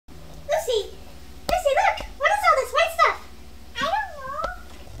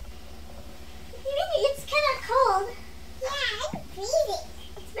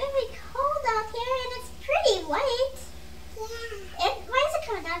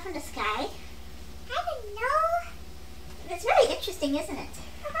from the sky? I don't know. It's very interesting, isn't it?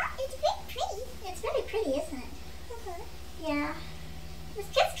 It's very pretty. It's very pretty, isn't it? Yeah. This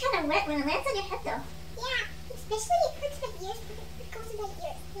gets kind of wet when it lands on your head, though. Yeah, especially it hurts my ears because it goes in my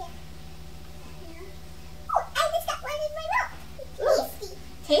ears. Yeah. Oh, I just got one in my mouth. Tasty.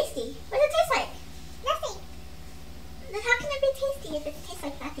 Tasty? What does it taste like? Nothing. Then how can it be tasty if it tastes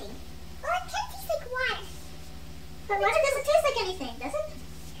like nothing? Well, it kind of tastes like water. But water doesn't taste like anything, does it?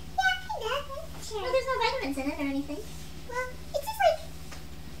 Yeah, kind of. Sure. Well, there's no vitamins in it or anything. Well, it's just like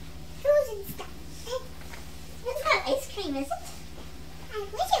frozen stuff. It's not ice cream, is it? I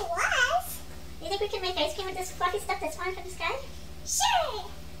wish it was. You think we can make ice cream with this fluffy stuff that's falling from the sky? Sure.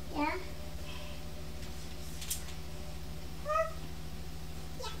 Yeah. Well,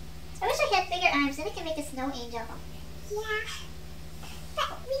 yeah. I wish I had bigger arms, then we can make a snow angel. Yeah. But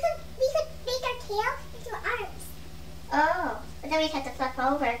we could make our tail into arms. Oh, but then we'd have to flip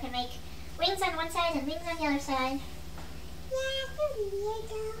over and make wings on one side and wings on the other side. Yeah, that would be weird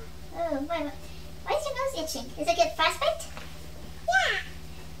though. Oh, why is your nose itching? Is it get frostbite? Yeah.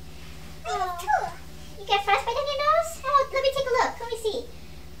 Oh. Cool. You got frostbite on your nose? Oh, let me take a look. Let me see.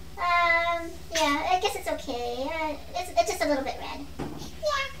 Yeah, I guess it's okay. It's just a little bit